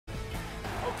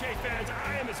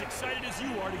I am as excited as you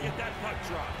are to get that puck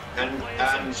drop.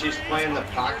 And she's playing the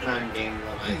Pac-Man game.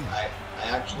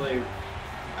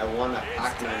 I won a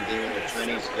Pac-Man game in the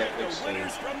Chinese Get Big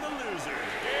Stage.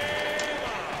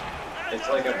 It's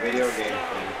like a video game thing.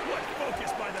 What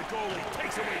focus by the goalie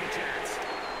takes away the chance.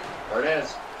 There it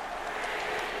is.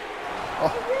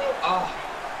 Oh. Oh.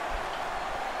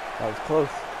 That was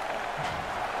close.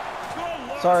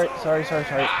 Sorry.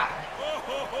 Ah.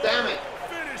 Damn it.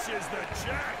 Finishes the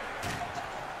check.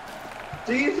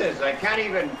 Jesus, I can't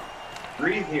even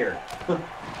breathe here.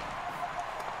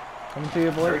 Coming to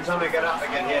you, boy. Every time I get up, I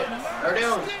get hit. There it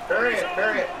is.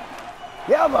 Bury it.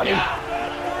 Yeah, buddy. Yeah.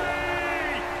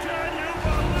 Can you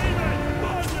believe it?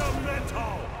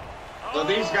 Monumental. So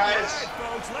these guys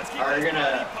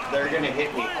they're gonna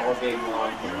hit me all game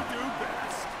long here.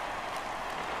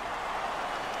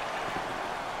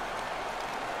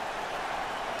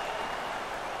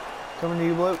 Coming to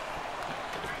you, Blue.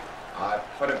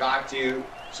 Put it back to you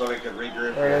so we can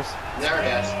regroup. There it is. There it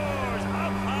is.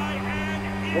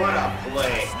 What a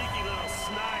play. Sneaky little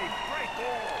snipe. Great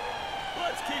goal.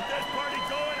 Let's keep this party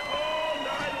going all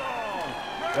night long.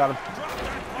 Got him. Drop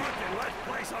that puck and let's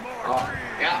play some more. Oh,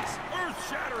 yeah.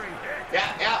 Earth-shattering hit.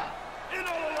 Yeah. In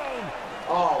all alone.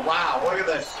 Oh, wow. Look at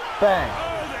this. Bang.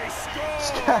 Oh, they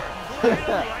score.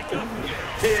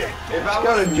 If I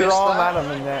Got would to have draw him missed out that, of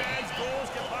the net.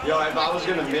 yo, if I was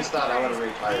going to miss that, I would have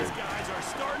retired.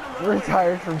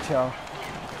 Retired from Chell.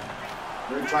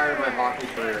 Retired my hockey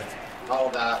career. All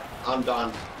that. I'm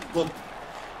done. Look.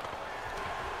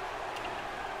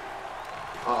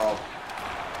 Uh-oh.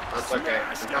 That's okay.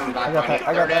 I'm coming back on it.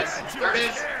 There it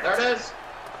is.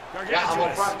 Yeah, I'm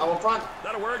up front.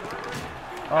 That'll work.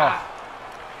 Oh.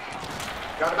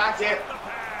 Got it back to you.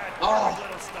 Oh.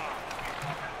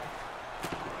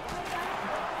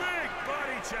 Big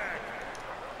body check.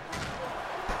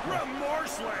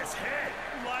 Remorseless hit.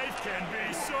 Life can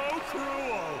be so cruel.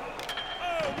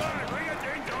 Oh my, ring a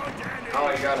ding dong dandy. Oh,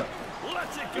 you got it.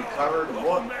 Let's it go. You covered Oh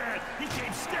what? man, he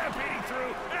came stampeding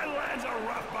through and lands a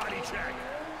rough body check.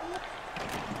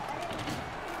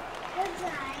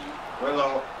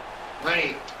 Willow.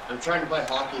 Honey, I'm trying to play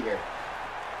hockey here.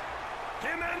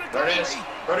 Him and the There it is.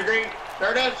 goalie. Go to green.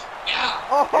 There it is. Yeah.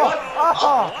 Oh. A lot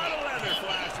of leather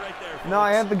flash right there. No,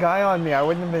 I had the guy on me. I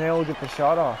wouldn't have been able to get the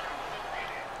shot off.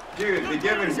 Dude, the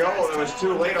give and go, it was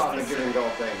too late on the give and go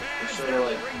thing. We should have,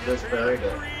 like, just buried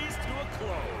it.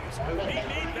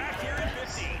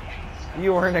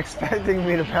 You weren't expecting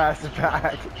me to pass it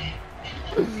back.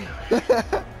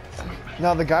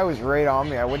 No, the guy was right on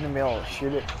me. I wouldn't have been able to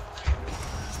shoot it.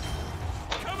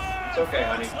 It's okay,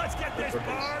 honey. Let's get this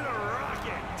barn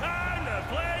rocking. Time to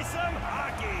play some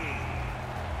hockey.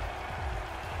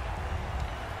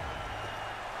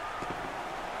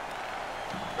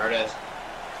 There it is.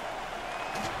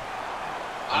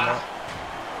 Ah.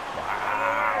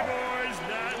 Wow. Boys,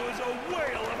 that was a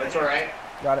whale of a It's alright.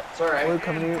 Got it. It's alright. Blue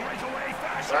coming to you.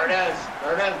 There it is.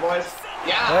 There it is, boys.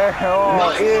 Yeah. There. Oh,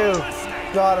 Nice. ew.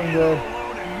 Got him good.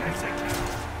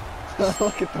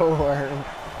 Look at the worm.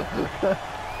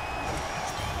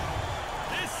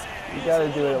 You gotta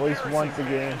do it at least once a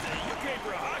game. You came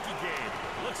for a hockey game.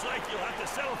 Looks like you'll have to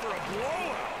settle for a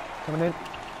blowout. Coming in.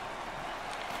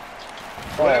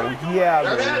 Oh, yeah,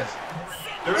 There it baby. is.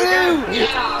 Do it again.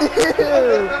 Yeah.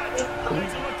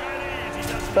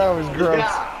 That was gross.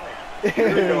 Yeah. Here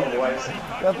we go, boys.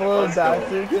 Got the little Let's go.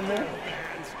 dashers in there.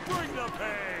 Bring the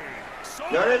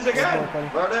pain. There it is again.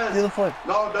 There it Do the is. flip.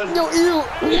 No, it doesn't. No, ew!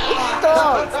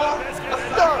 Stop!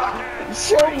 Stop!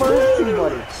 Show mercy,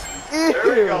 buddy. There we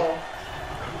Ew! go.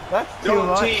 That's too Go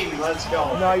much. team. Let's go.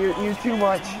 No, you're too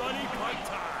much. Money puck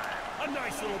time. A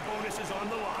nice little bonus is on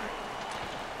the line.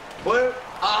 Blue.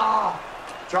 Ah.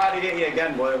 Try to get you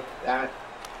again, Blue. Damn it.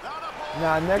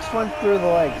 Nah, next one's through the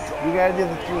legs. You gotta do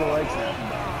the through the legs now.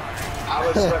 I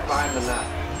was stuck behind the net.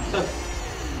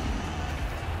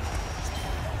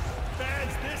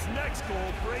 Fans, this next goal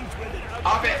brings with it a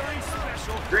Up it. very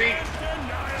special Green.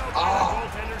 denial by Oh.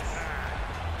 the goaltender's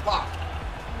pad. Fuck.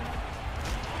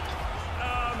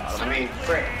 I mean,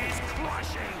 frick.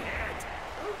 Crushing hit.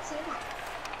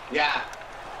 Yeah.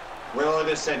 Willow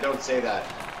just said don't say that.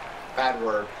 Bad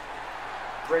word.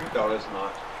 Frick though is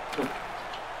not.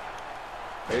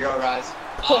 There you go, guys.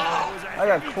 Ah. I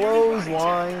got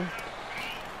clothesline.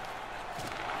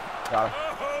 Got it.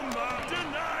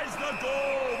 Denies the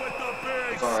goal with the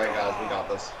big It's alright, guys. We stop. got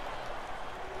this.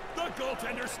 The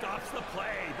goaltender stops the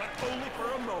play, but only for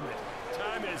a moment.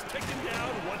 Time is ticking down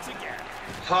once again.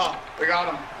 Huh. We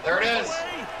got him. There it is.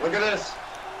 Look at this.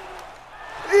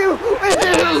 Ew!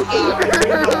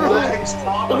 The legs.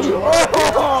 Top. Oh,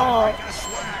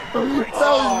 that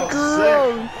was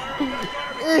gross.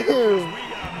 Ew.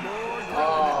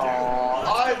 Oh,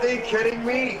 are they kidding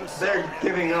me? They're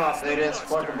giving up. They just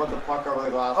fucking put the puck over the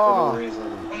glass for no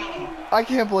reason. I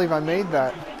can't believe I made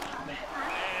that.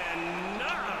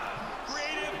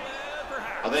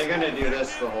 Are they gonna do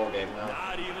this the whole game now?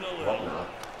 Hope not.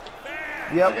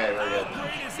 Yep. Okay, we're good.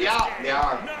 Yeah, they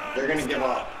are. They're gonna give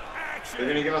up. They're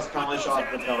gonna give us penalty shot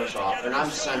for penalty shot. And I'm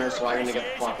center, so I'm gonna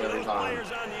get the puck every time.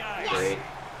 Great.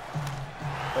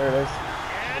 There it is.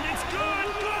 And it's good.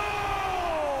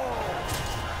 Goal!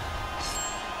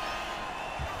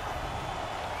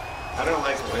 I don't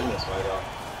like to win this way though.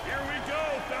 Here we go,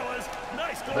 fellas.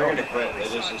 Nice goal. They're gonna quit.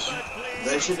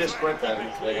 They should just quit then.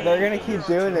 They're gonna keep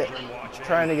doing it,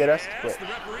 trying to get us to quit. The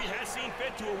referee has seen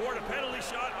fit to award a penalty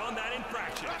shot on that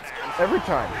infraction. Every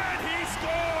time. And he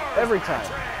scores. Every time.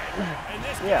 And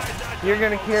this Yeah, guy's not you're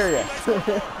gonna carry us. maybe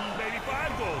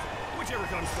 5 goals, whichever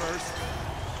comes first.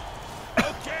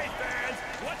 Okay, fans,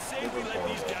 let's say we let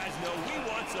these guys know we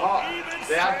want some even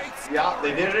strengths. Yeah,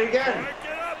 they did it again. Break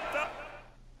it up,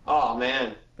 Oh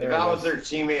man, There if I it was is. their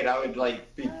teammate, I would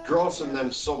like be grossing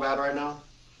them so bad right now.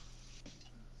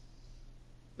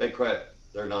 They quit.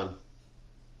 They're done.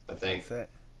 I think. That's it.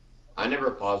 I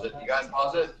never paused it. You guys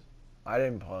pause it? I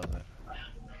didn't pause it.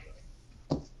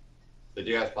 Did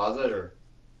you guys pause it or?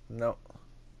 No.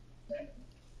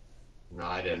 No,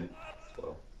 I didn't.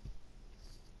 So.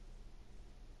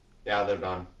 Yeah, they're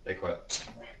done. They quit.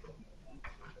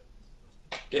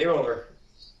 Game over.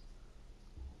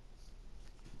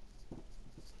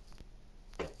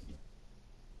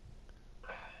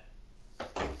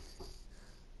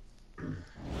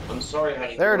 I'm sorry,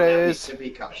 honey. There it You don't have is. me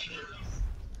sippy cup.